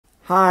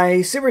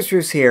Hi, Super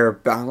Spruce here,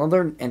 back with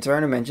another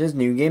Antimatter Dimensions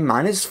New Game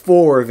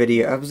 -4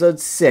 video, episode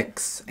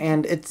 6,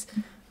 and it's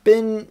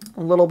been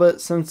a little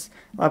bit since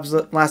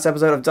last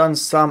episode. I've done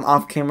some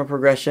off-camera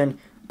progression,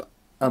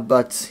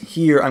 but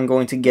here I'm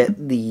going to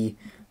get the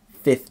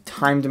 5th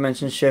time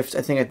dimension shift.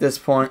 I think at this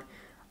point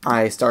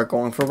I start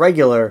going for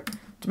regular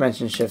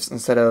dimension shifts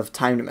instead of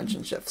time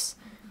dimension shifts.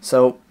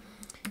 So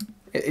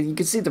you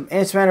can see the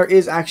antimatter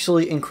is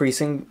actually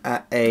increasing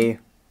at a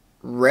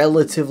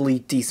relatively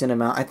decent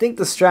amount. I think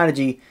the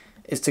strategy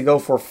is to go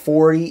for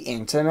 40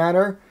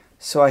 antimatter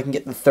so I can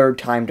get the 3rd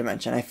time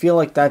dimension. I feel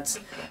like that's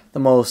the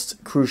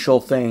most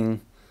crucial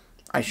thing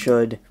I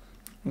should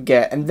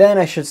get. And then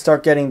I should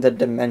start getting the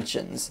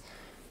dimensions,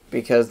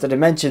 because the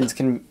dimensions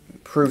can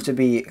prove to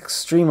be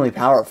extremely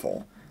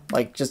powerful.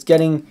 Like, just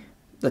getting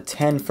the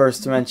 10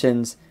 first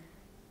dimensions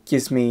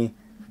gives me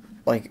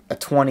like a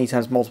 20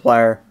 times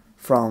multiplier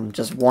from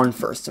just one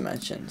first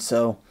dimension.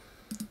 So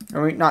I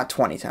mean, not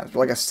 20 times, but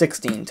like a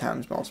 16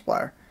 times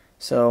multiplier.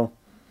 So,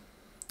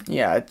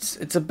 yeah,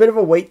 it's a bit of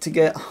a wait to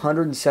get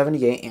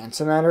 178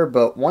 antimatter,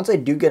 but once I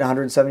do get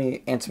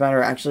 178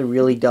 antimatter, it actually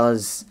really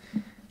does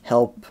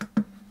help,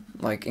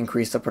 like,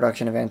 increase the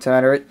production of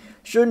antimatter. It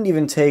shouldn't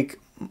even take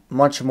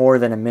much more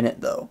than a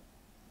minute, though.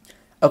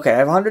 Okay, I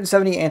have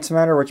 170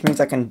 antimatter, which means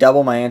I can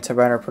double my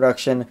antimatter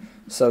production.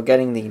 So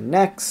getting the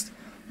next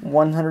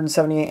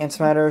 178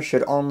 antimatter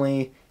should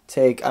only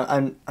take,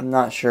 I'm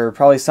not sure,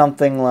 probably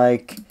something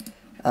like,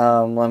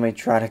 let me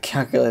try to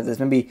calculate this,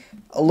 maybe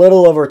a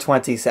little over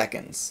 20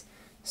 seconds.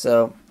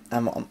 So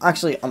I'm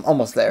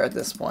almost there at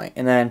this point,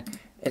 and then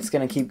it's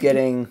gonna keep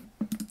getting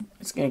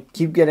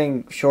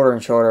shorter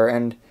and shorter.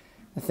 And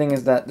the thing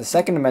is that the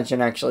 2nd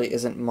dimension actually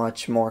isn't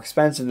much more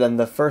expensive than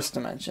the 1st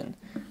dimension,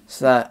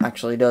 so that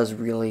actually does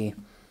really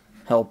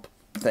help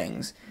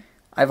things.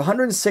 I have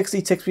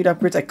 160 tick speed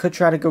upgrades. I could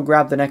try to go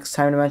grab the next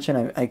time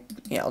dimension.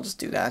 Yeah, I'll just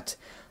do that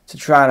to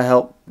try to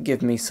help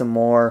give me some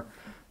more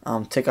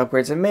tick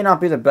upgrades. It may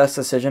not be the best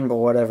decision, but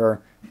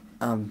whatever.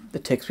 The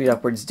tick speed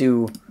upgrades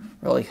do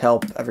really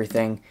help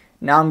everything.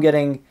 Now I'm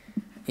getting,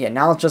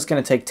 now it's just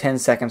going to take 10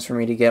 seconds for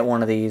me to get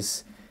one of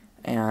these,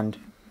 and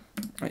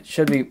it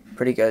should be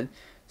pretty good.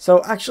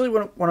 So actually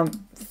what I'm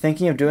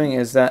thinking of doing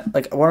is that,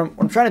 like, what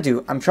I'm trying to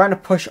do, I'm trying to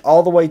push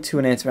all the way to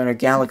an antimatter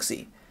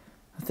galaxy.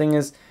 The thing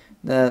is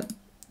that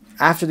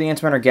after the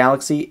antimatter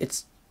galaxy,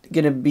 it's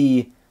going to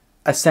be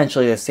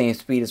essentially the same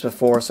speed as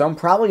before, so I'm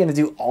probably going to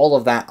do all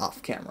of that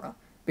off camera,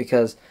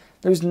 because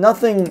there's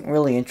nothing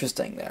really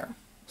interesting there.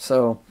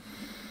 So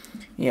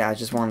yeah, I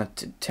just wanted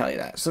to tell you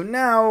that. So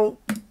now,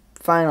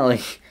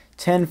 finally,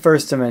 10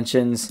 first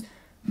dimensions,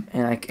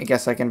 and I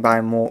guess I can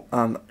buy more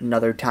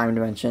another time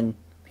dimension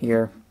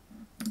here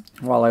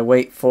while I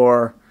wait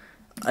for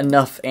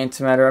enough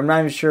antimatter. I'm not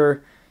even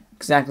sure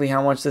exactly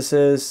how much this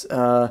is.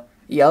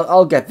 Yeah,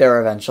 I'll get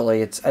there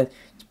eventually. It's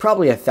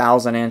probably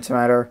 1,000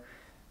 antimatter.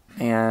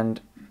 And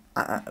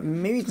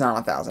maybe it's not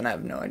 1,000, I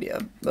have no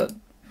idea, but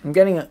I'm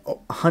getting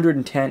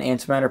 110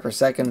 antimatter per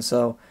second,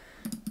 so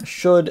it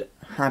should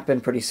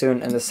happen pretty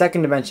soon. And the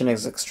 2nd dimension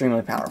is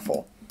extremely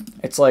powerful.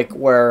 It's like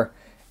where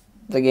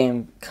the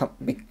game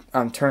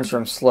turns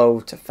from slow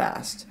to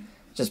fast,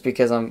 just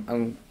because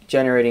I'm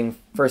generating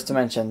first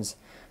dimensions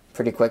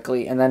pretty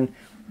quickly. And then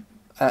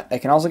I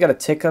can also get a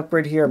tick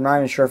upgrade here. I'm not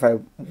even sure if I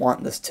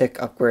want this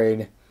tick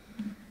upgrade.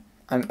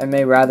 I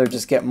may rather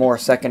just get more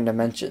 2nd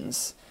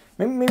dimensions.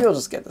 Maybe I'll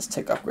just get this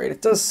tick upgrade.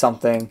 It does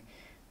something.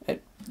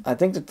 I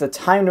think that the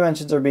time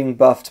dimensions are being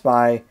buffed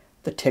by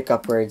the tick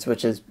upgrades,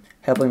 which is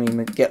helping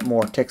me get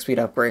more tick speed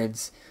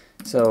upgrades.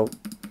 So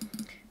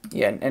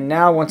yeah, and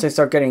now once I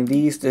start getting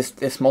these,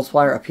 this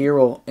multiplier up here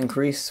will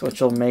increase,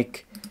 which will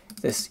make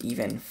this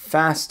even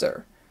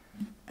faster.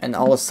 And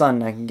all of a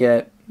sudden I can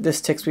get this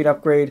tick speed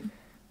upgrade.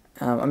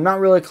 I'm not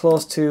really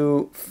close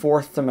to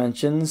 4th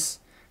dimensions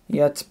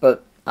yet,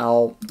 but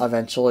I'll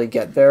eventually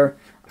get there.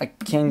 I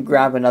can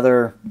grab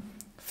another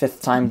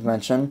 5th time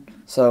dimension,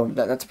 so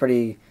that's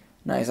pretty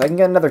nice. I can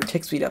get another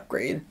tick speed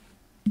upgrade,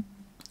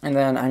 and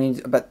then I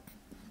need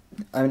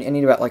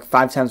about like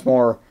 5 times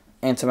more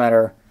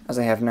antimatter as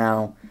I have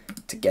now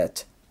to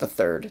get the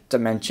 3rd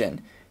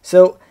dimension.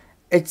 So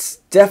it's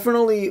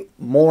definitely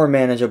more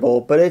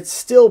manageable, but it's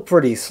still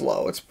pretty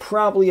slow. It's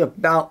probably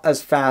about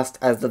as fast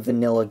as the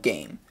vanilla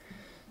game.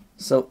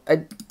 So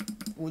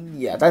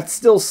yeah, that's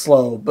still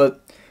slow,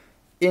 but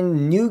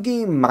in New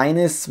Game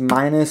minus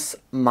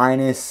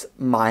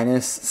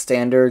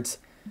standards,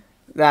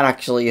 that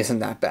actually isn't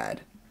that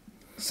bad.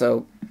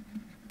 So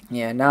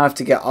yeah, now I have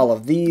to get all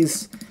of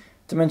these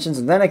dimensions,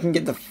 and then I can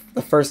get the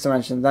 1st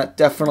dimension. That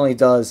definitely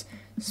does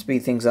speed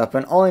things up,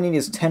 and all I need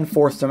is 10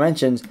 4th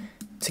dimensions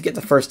to get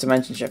the 1st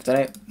dimension shift.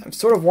 And I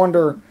sort of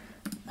wonder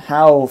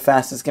how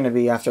fast it's going to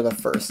be after the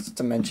 1st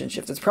dimension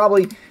shift. It's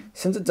probably,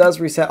 since it does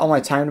reset all my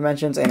time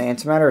dimensions and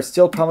antimatter, it's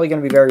still probably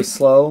going to be very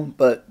slow,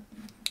 but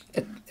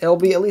it'll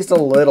be at least a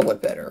little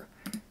bit better.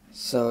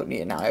 So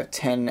yeah, now I have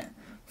 10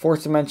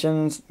 4th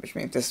dimensions, which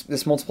means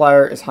this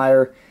multiplier is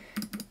higher.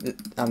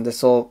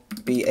 This will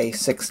be a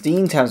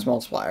 16 times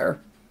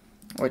multiplier,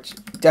 which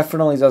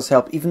definitely does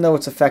help, even though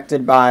it's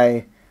affected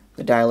by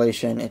the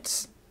dilation,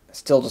 it's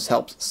still just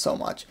helps so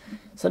much.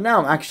 So now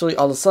I'm actually,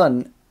 all of a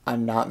sudden,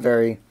 I'm not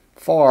very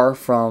far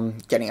from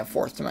getting a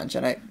 4th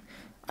dimension.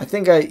 I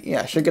think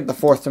I should get the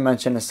 4th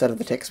dimension instead of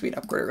the tick speed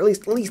upgrade, or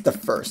at least the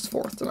first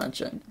 4th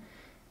dimension.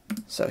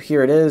 So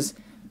here it is.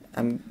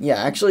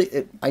 Yeah,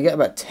 actually, I get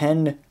about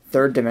 10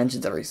 third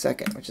dimensions every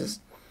second, which is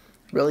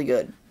really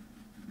good.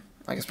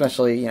 Like,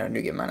 especially, you know,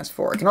 New Game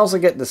 -4. I can also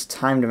get this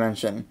time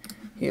dimension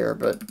here,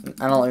 but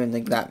I don't even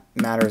think that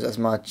matters as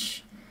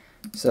much.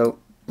 So,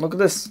 look at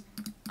this.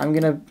 I'm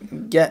gonna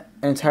get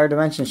an entire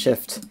dimension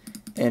shift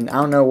in,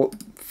 I don't know,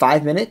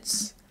 5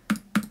 minutes?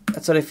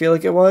 That's what I feel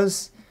like it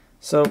was.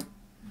 So,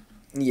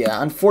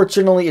 yeah,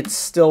 unfortunately, it's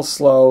still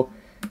slow.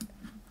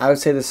 I would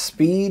say the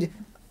speed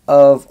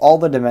of all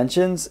the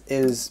dimensions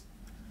is,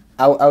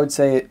 I would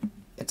say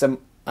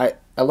I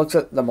looked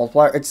at the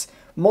multiplier. It's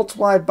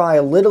multiplied by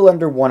a little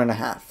under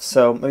 1.5,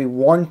 so maybe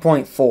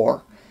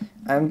 1.4.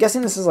 I'm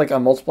guessing this is like a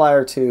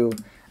multiplier to,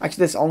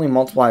 actually this only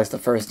multiplies the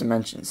first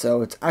dimension,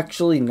 so it's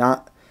actually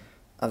not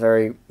a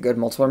very good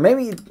multiplier.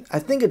 Maybe, I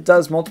think it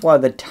does multiply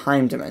the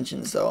time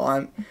dimensions, though.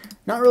 I'm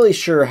not really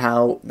sure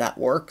how that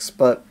works,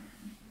 but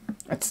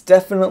it's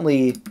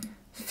definitely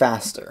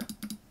faster.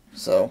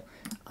 So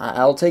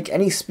I'll take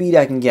any speed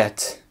I can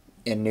get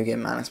in New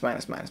Game minus.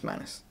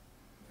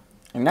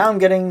 And now I'm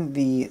getting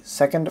the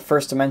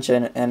first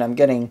dimension, and I'm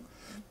getting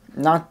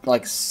not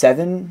like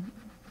 7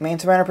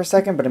 antimatter per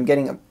second, but I'm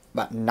getting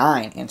about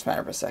 9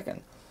 antimatter per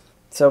second.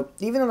 So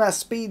even though that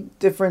speed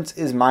difference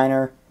is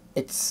minor,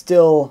 it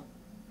still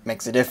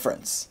makes a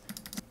difference.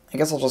 I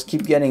guess I'll just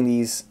keep getting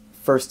these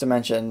first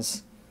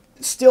dimensions.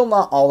 It's still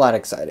not all that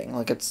exciting.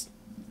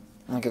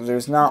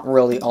 There's not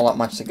really all that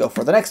much to go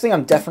for. The next thing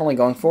I'm definitely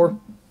going for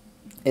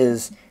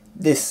is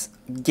this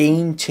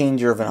game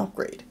changer of an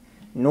upgrade.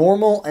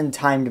 Normal and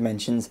time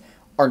dimensions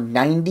are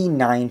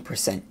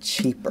 99%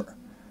 cheaper.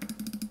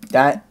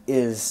 That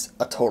is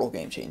a total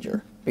game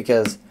changer,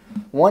 because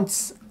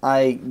once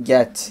I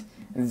get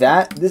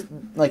that,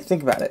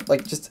 think about it.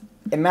 Like, just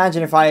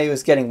imagine if I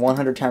was getting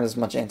 100 times as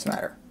much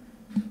antimatter.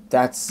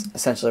 That's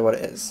essentially what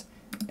it is.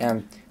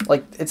 And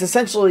like, it's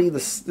essentially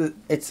it's the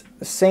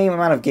same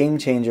amount of game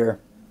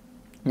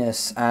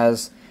changer-ness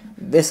as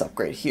this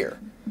upgrade here.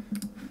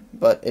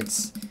 But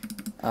it's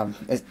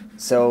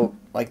so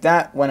like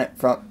that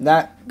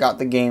that got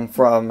the game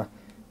from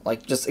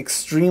like just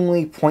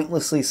extremely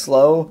pointlessly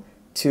slow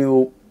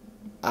to,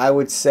 I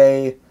would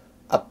say,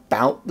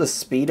 about the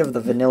speed of the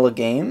vanilla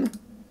game,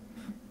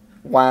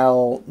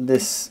 while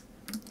this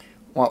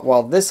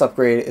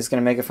upgrade is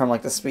going to make it from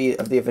like the speed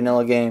of the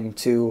vanilla game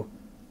to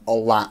a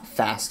lot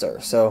faster.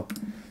 So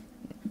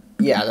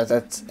yeah,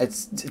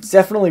 it's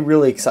definitely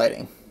really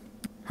exciting.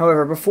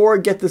 However, before I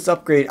get this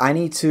upgrade, I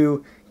need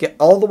to get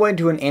all the way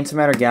to an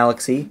antimatter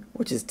galaxy,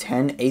 which is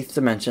 10 8th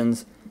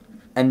dimensions,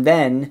 and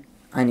then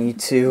I need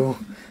to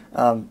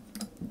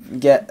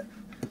get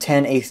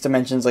 10 8th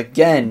dimensions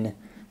again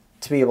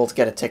to be able to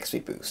get a tick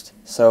speed boost.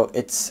 So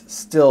it's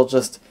still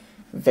just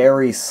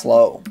very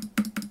slow.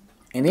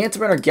 And the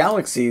antimatter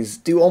galaxies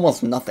do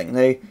almost nothing.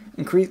 They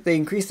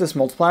increase this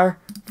multiplier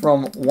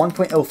from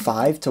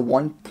 1.05 to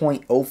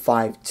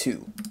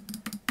 1.052,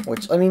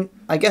 which, I mean,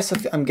 I guess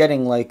if I'm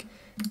getting like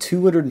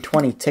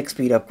 220 tick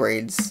speed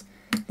upgrades,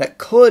 that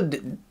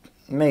could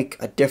make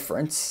a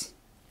difference,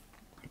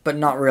 but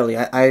not really.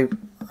 I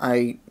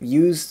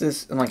use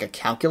this in like a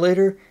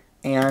calculator,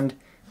 and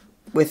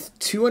with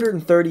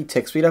 230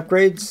 tick speed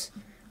upgrades,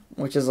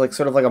 which is like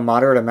sort of like a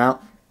moderate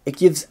amount, it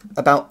gives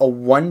about a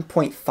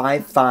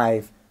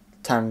 1.55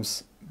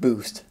 times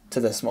boost to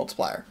this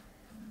multiplier.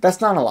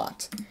 That's not a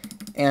lot.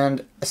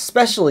 And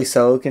especially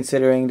so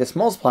considering this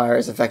multiplier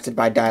is affected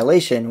by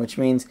dilation, which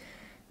means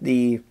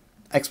the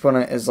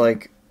exponent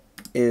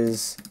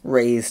is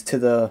raised to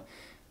the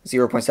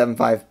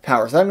 0.75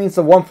 power. So that means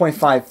the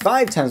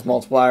 1.55 times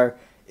multiplier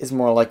is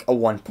more like a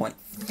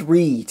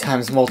 1.3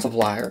 times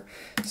multiplier.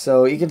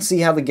 So you can see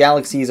how the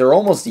galaxies are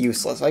almost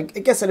useless. I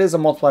guess it is a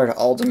multiplier to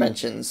all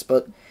dimensions,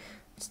 but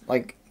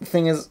like, the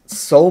thing is,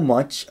 so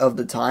much of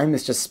the time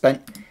is just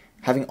spent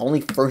having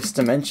only first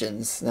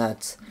dimensions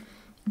that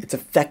it's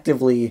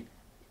effectively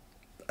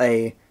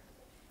a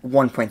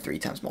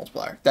 1.3 times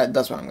multiplier.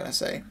 That's what I'm going to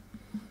say.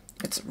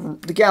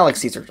 The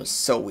galaxies are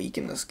just so weak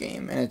in this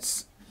game, and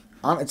it's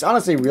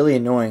honestly really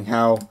annoying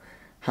how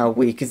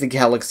weak the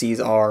galaxies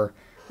are.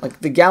 Like,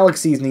 the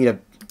galaxies need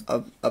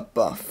a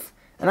buff.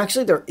 And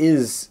actually there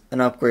is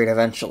an upgrade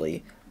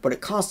eventually, but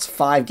it costs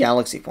 5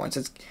 galaxy points.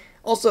 It's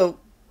also,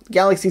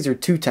 galaxies are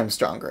 2 times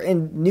stronger.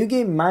 In New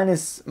Game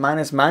minus,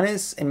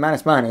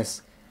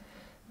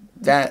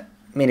 that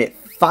made it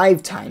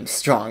 5 times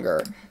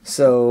stronger.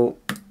 So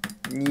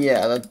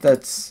yeah,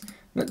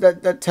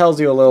 that tells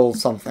you a little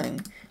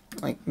something.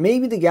 Like,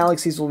 maybe the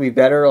galaxies will be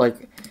better,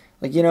 like,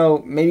 you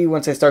know, maybe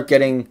once I start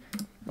getting,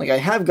 like, I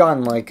have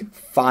gotten, like,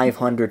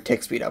 500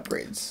 tick speed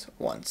upgrades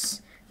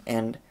once,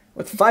 and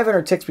with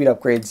 500 tick speed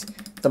upgrades,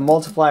 the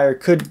multiplier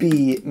could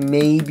be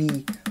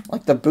maybe,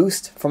 like, the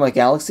boost from a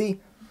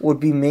galaxy would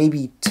be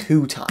maybe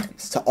 2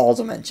 times to all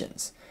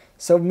dimensions.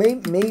 So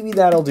maybe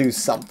that'll do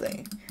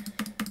something.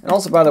 And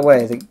also, by the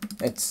way, I think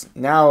it's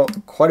now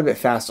quite a bit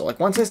faster. Like,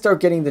 once I start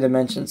getting the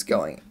dimensions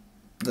going,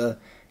 the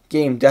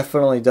game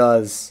definitely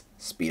does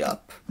speed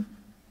up.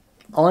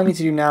 All I need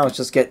to do now is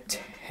just get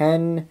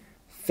 10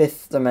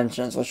 fifth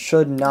dimensions, which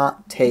should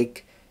not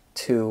take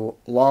too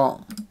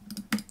long.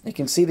 You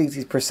can see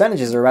these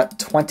percentages are at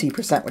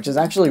 20%, which is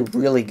actually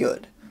really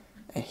good.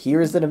 And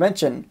here is the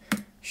dimension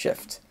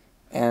shift.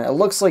 And it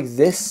looks like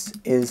this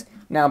is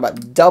now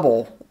about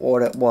double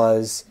what it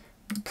was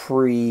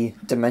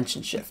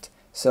pre-dimension shift.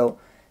 So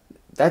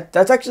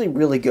that's actually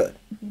really good.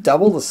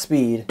 Double the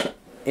speed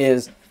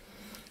is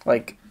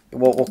like,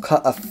 we'll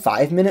cut a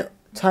 5-minute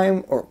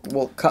time, or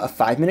we'll cut a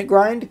 5-minute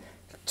grind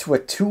to a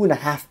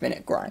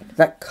 2.5-minute grind.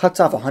 That cuts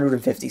off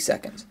 150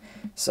 seconds.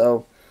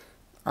 So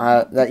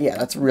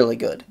that's really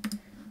good.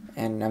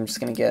 And I'm just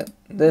gonna get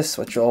this,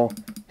 which will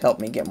help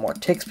me get more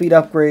tick speed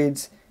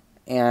upgrades.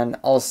 And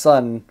all of a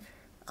sudden,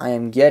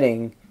 I'm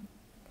gonna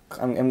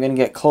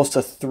get close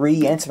to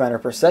 3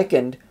 antimatter per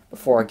second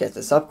before I get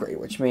this upgrade,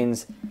 which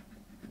means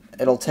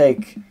it'll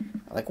take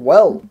like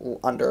well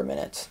under a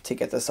minute to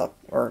get this up.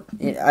 Or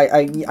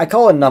I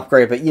call it an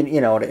upgrade, but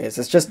you know what it is.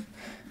 It's just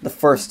the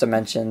first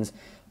dimensions.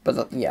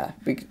 But yeah,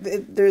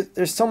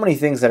 there's so many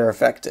things that are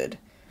affected.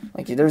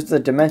 Like, there's the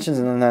dimensions,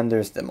 and then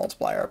there's the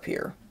multiplier up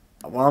here.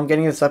 While I'm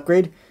getting this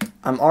upgrade,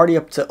 I'm already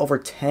up to over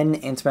 10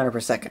 antimatter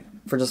per second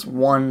for just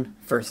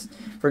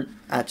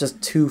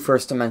just 2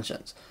 first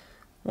dimensions,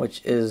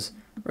 which is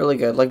really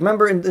good. Like,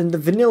 remember, in the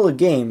vanilla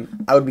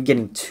game, I would be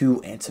getting 2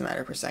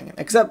 antimatter per second,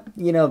 except,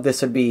 you know,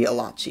 this would be a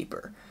lot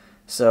cheaper.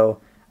 So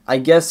I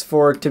guess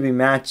for it to be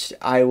matched,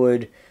 I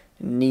would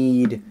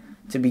need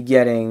to be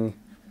getting,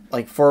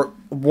 like, for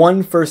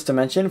 1 first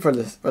dimension for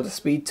the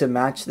speed to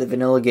match the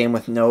vanilla game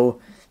with no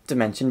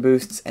dimension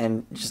boosts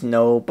and just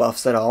no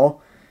buffs at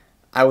all,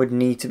 I would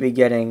need to be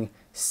getting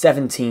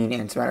 17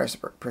 antimatters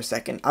per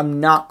second. I'm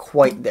not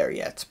quite there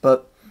yet,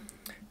 but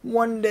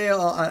one day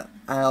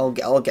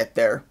I'll get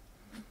there.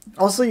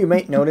 Also, you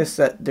might notice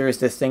that there's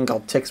this thing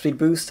called tick speed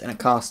boost, and it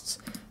costs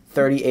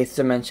 38th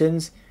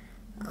dimensions.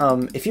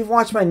 If you've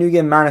watched my New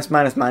Game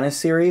Minus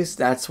series,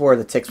 that's where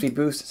the tick speed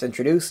boost is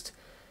introduced.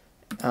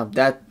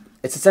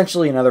 It's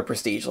essentially another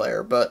prestige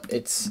layer, but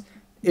it's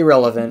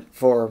irrelevant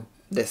for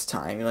this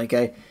time.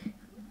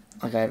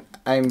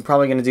 I'm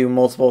probably going to do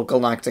multiple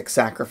galactic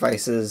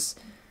sacrifices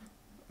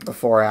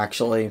before I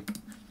actually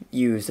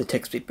use the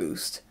tick speed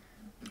boost.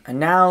 And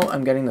now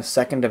I'm getting the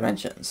second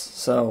dimensions,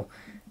 so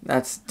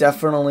that's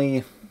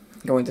definitely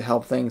going to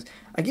help things.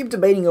 I keep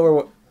debating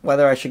over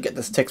whether I should get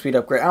this tick speed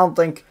upgrade. I don't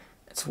think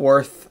it's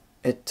worth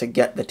it to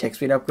get the tick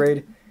speed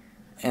upgrade.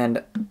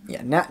 And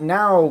yeah,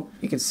 now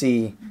you can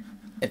see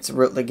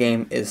the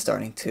game is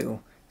starting to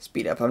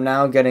speed up. I'm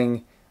now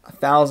getting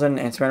 1,000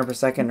 antimatter per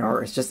second,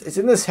 or it's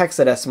in this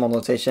hexadecimal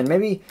notation.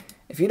 Maybe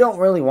if you don't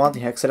really want the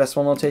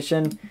hexadecimal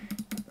notation,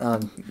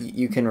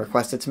 you can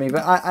request it to me,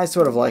 but I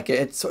sort of like it.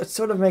 It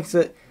sort of makes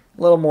it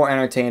a little more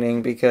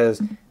entertaining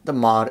because the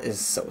mod is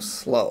so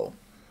slow.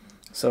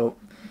 So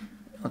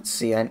let's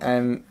see.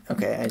 I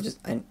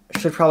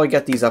should probably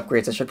get these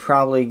upgrades. I should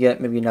probably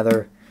get maybe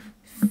another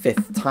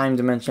 5th time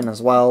dimension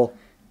as well,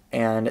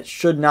 and it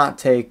should not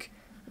take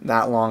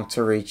that long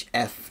to reach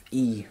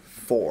FE4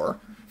 for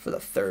the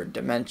 3rd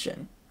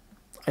dimension.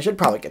 I should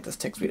probably get this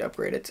tick speed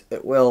upgrade.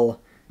 It will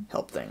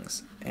help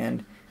things.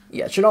 And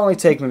yeah, it should only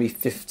take maybe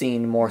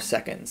 15 more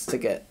seconds to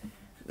get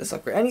this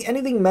upgrade.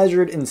 Anything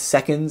measured in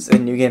seconds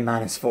in New Game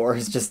Minus 4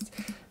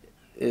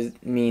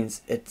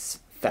 means it's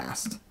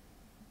fast.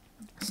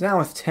 So now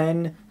with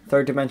 10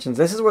 3rd dimensions,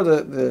 this is where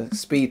the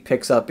speed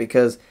picks up,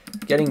 because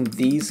getting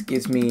these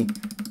gives me,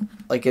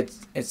 like, it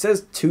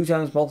says 2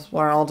 times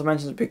multiplier in all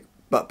dimensions,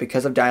 but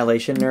because of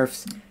dilation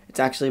nerfs, it's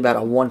actually about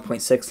a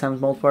 1.6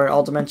 times multiplier in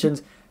all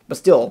dimensions. But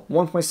still,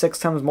 1.6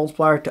 times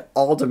multiplier to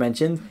all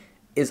dimensions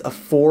is a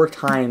 4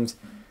 times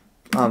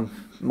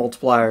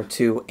multiplier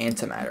to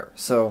antimatter.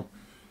 So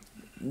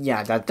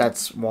yeah,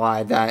 that's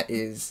why that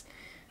is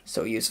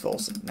so useful.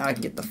 So now I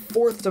can get the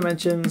 4th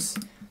dimensions,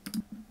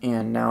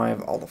 and now I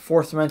have all the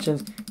 4th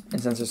dimensions.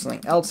 And since there's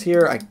something else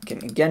here, I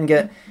can again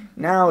get,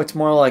 now it's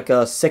more like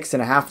a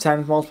 6.5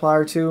 times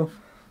multiplier to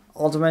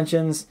all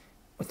dimensions.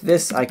 With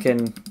this, I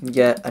can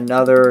get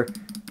another,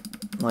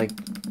 like,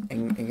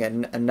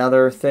 again,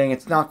 another thing.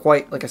 It's not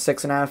quite like a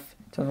 6.5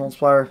 times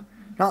multiplier,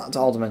 not to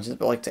all dimensions,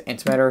 but like to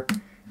antimatter.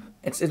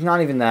 It's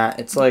not even that.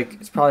 It's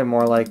probably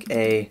more like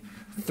a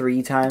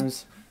 3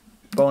 times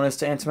bonus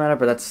to antimatter,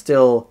 but that's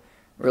still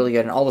really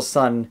good. And all of a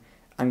sudden,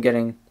 I'm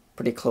getting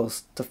pretty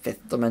close to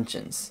 5th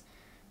dimensions.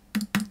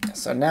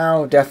 So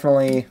now,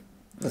 definitely,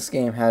 this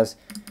game has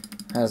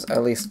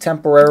at least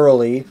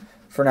temporarily,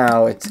 for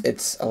now,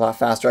 it's a lot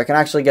faster. I can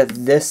actually get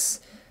this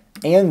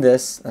and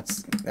this.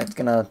 That's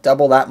gonna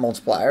double that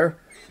multiplier,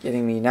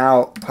 giving me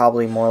now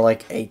probably more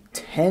like a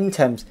 10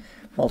 times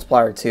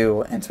multiplier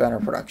to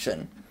antimatter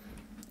production.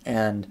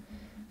 And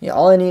yeah,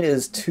 all I need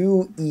is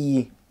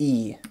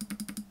 2EE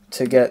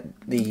to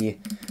get the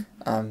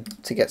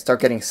start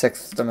getting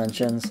 6th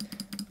dimensions.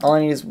 All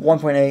I need is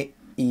 1.8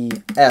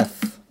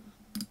 EF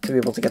to be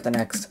able to get the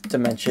next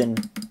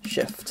dimension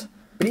shift.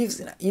 But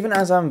even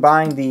as I'm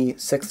buying the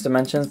 6th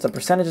dimensions, the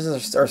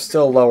percentages are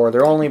still lower.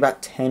 They're only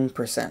about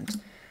 10%.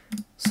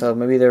 So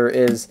maybe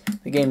the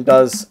game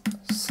does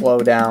slow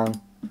down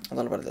a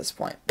little bit at this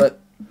point. But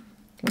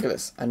look at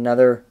this,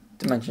 another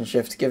dimension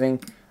shift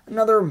giving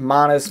another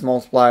modest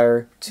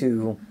multiplier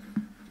to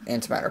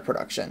antimatter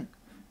production.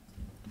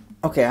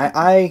 Okay,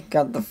 I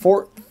got the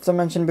 4th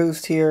dimension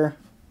boost here,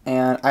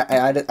 and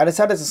I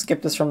decided to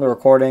skip this from the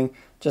recording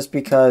just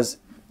because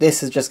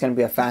this is just going to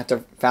be a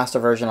faster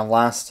version of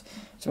last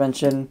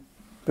dimension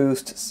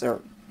boost, or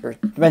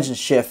dimension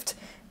shift.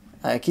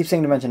 I keep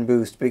saying dimension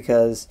boost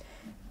because,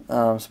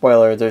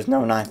 spoiler, there's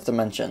no 9th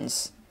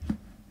dimensions.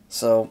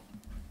 So,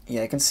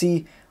 yeah, I can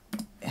see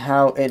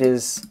how it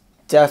is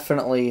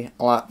definitely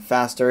a lot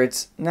faster.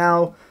 It's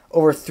now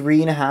over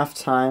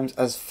 3.5 times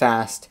as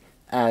fast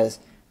as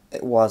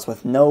it was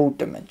with no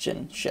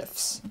dimension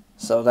shifts.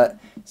 So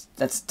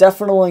that's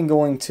definitely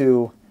going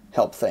to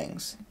help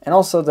things. And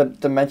also the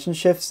dimension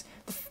shifts,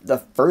 the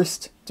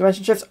first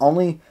dimension shift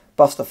only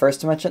buffs the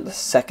first dimension. The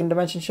second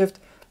dimension shift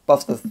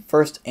buffs the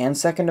first and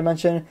second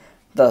dimension.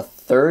 The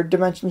third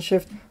dimension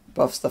shift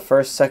buffs the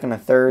first, second,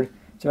 and third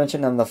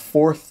dimension. And the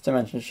 4th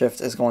dimension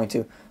shift is going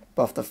to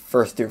buff the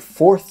 1st through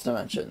 4th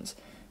dimensions.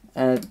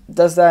 And it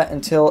does that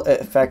until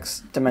it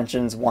affects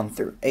dimensions 1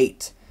 through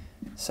 8.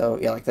 So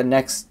yeah, like the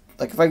next,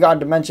 like if I got a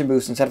dimension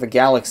boost instead of a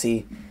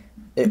galaxy,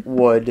 it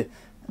would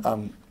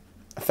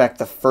affect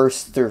the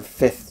 1st through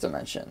 5th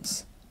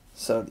dimensions.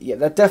 So yeah,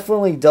 that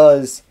definitely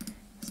does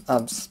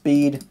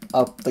speed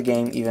up the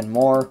game even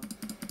more.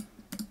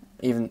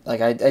 Even like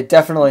I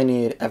definitely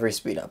need every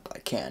speed up I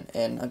can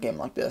in a game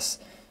like this.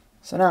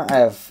 So now I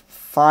have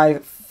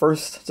 5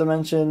 first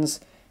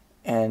dimensions,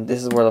 and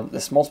this is where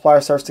this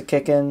multiplier starts to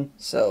kick in.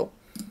 So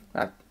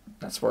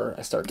that's where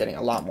I start getting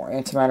a lot more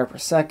antimatter per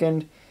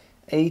second.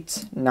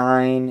 8,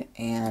 9,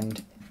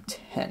 and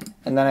 10.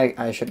 And then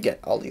I should get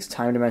all these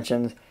time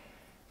dimensions.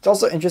 It's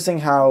also interesting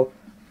how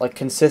like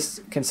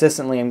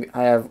consistently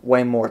I have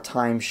way more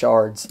time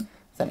shards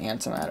than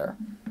antimatter.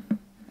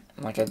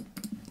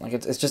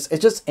 It's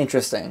just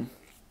interesting.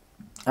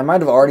 I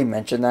might have already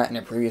mentioned that in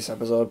a previous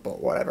episode,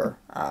 but whatever.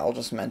 I'll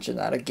just mention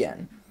that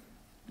again.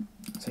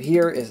 So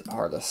here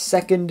are the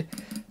second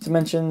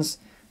dimensions,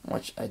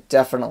 which I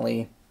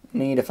definitely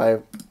need if I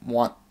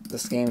want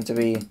this game to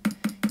be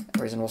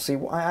reasonable. See,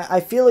 I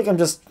feel like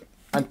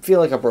I feel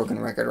like a broken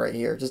record right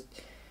here.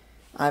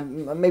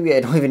 Maybe I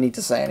don't even need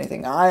to say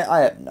anything.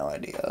 I have no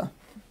idea.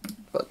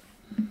 But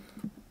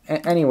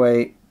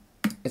anyway,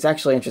 it's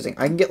actually interesting.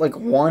 I can get like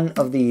one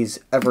of these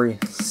every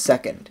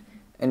second,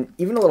 and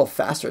even a little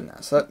faster than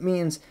that. So that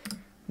means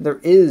there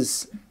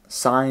is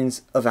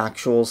signs of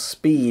actual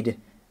speed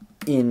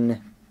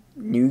in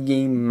New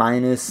Game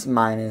minus.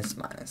 I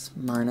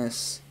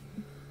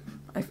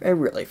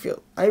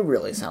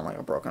really sound like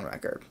a broken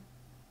record.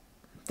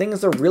 Thing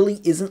is, there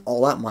really isn't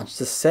all that much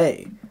to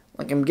say.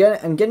 Like I'm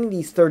getting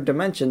these third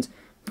dimensions,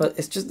 but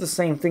it's just the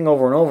same thing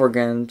over and over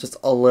again, just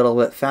a little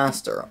bit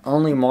faster,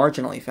 only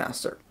marginally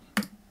faster.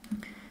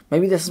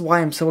 Maybe this is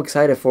why I'm so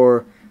excited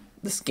for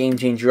this game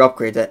changer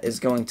upgrade that is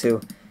going to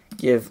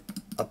give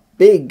a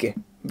big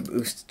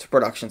boost to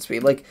production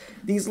speed. Like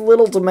these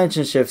little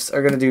dimension shifts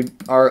are gonna be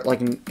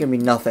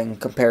nothing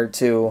compared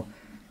to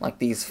like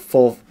these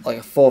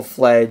a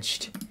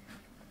full-fledged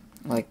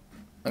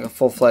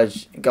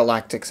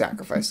galactic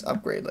sacrifice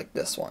upgrade like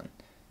this one.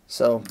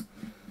 So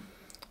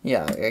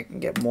yeah, I can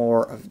get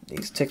more of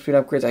these tick speed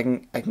upgrades.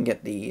 I can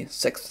get the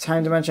 6th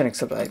time dimension,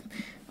 except I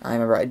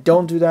remember I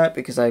don't do that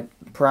because I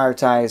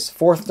prioritize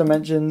 4th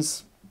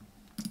dimensions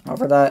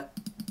over that.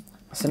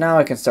 So now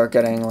I can start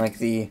getting like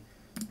the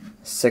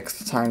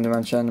 6th time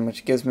dimension,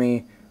 which gives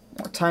me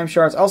more time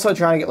shards. Also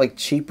trying to get like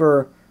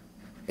cheaper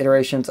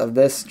iterations of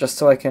this just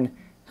so I can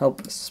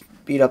help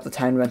speed up the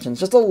time dimensions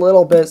just a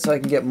little bit so I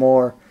can get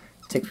more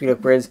tick speed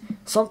upgrades.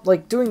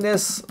 Like doing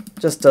this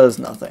just does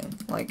nothing.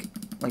 Like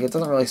it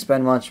doesn't really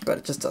spend much, but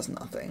it just does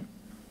nothing.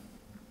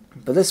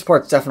 But this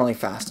part's definitely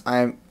fast.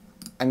 I'm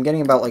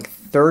getting about like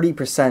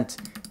 30%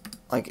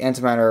 like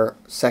antimatter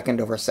second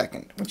over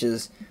second, which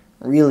is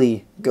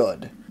really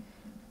good.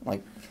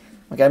 Like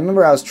I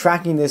remember I was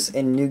tracking this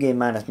in New Game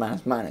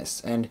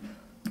minus, and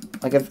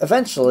like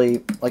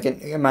eventually like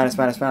in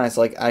minus,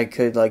 like I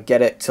could like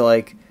get it to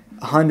like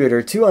 100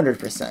 or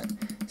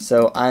 200%.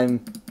 So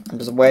I'm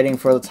just waiting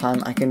for the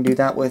time I can do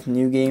that with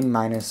New Game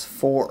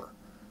 -4.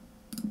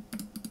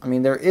 I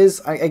mean, there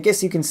is, I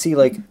guess you can see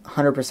like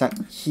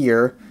 100%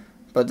 here,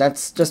 but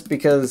that's just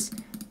because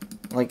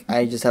like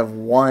I just have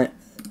one,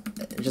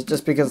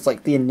 just because it's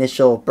like the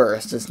initial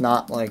burst. It's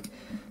not like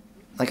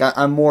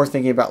I'm more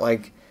thinking about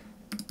like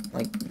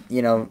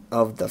you know,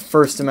 of the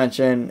first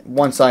dimension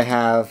once I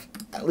have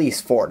at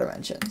least 4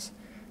 dimensions.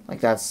 Like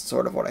that's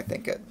sort of what I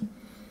think it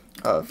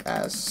of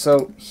as.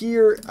 So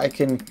here I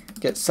can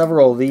get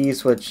several of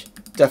these, which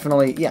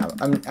definitely, yeah,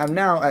 I'm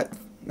now at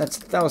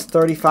that was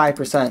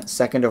 35%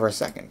 second over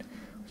second,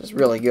 which is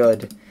really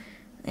good.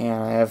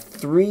 And I have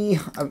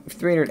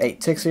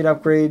 308 tick speed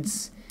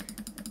upgrades.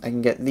 I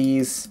can get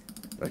these,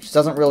 which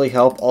doesn't really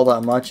help all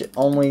that much. It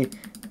only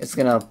it's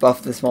going to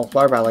buff this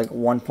multiplier by like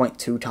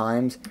 1.2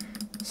 times.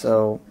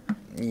 So,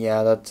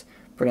 yeah, that's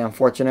pretty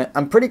unfortunate.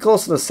 I'm pretty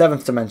close to the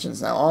 7th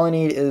dimensions now. All I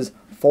need is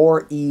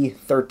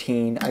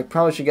 4E13. I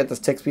probably should get this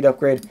tick speed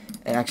upgrade,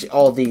 and actually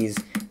all these,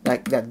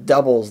 that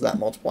doubles that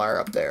multiplier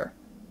up there.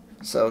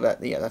 So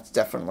that, yeah, that's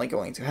definitely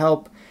going to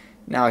help.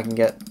 Now I can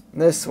get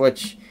this,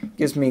 which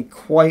gives me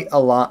quite a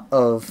lot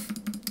of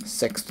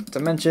 6th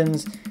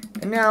dimensions.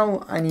 And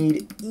now I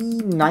need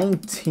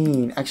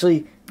E19,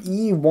 actually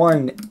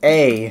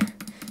E1A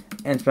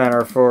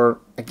antimatter for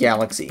a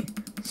galaxy.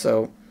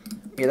 So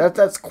yeah,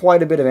 that's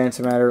quite a bit of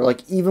antimatter.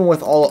 Like, even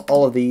with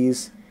all of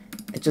these,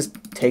 it just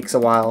takes a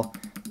while.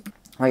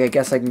 Like, I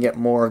guess I can get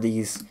more of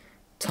these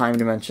time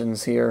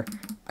dimensions here.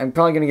 I'm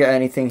probably going to get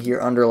anything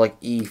here under, like,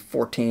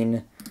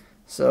 E14.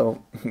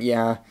 So,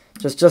 yeah,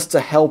 just to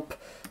help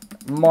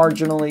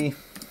marginally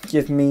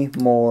give me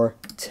more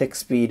tick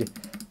speed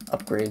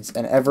upgrades.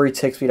 And every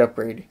tick speed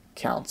upgrade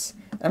counts.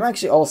 I'm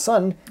actually, all of a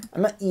sudden,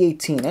 I'm at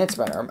E18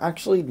 antimatter. I'm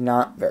actually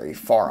not very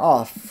far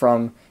off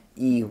from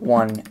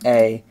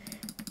E1A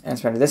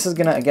antimatter. This is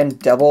going to, again,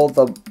 double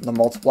the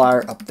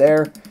multiplier up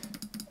there,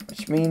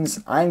 which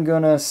means I'm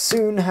going to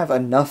soon have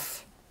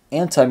enough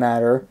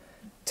antimatter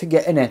to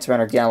get an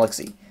antimatter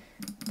galaxy.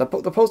 The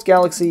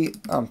post-galaxy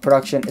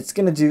production, it's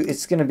going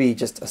to be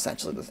just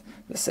essentially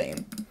the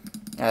same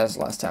as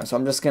last time. So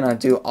I'm just going to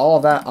do all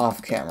of that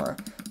off camera.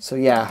 So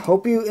yeah,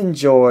 hope you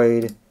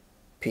enjoyed.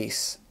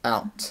 Peace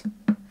out.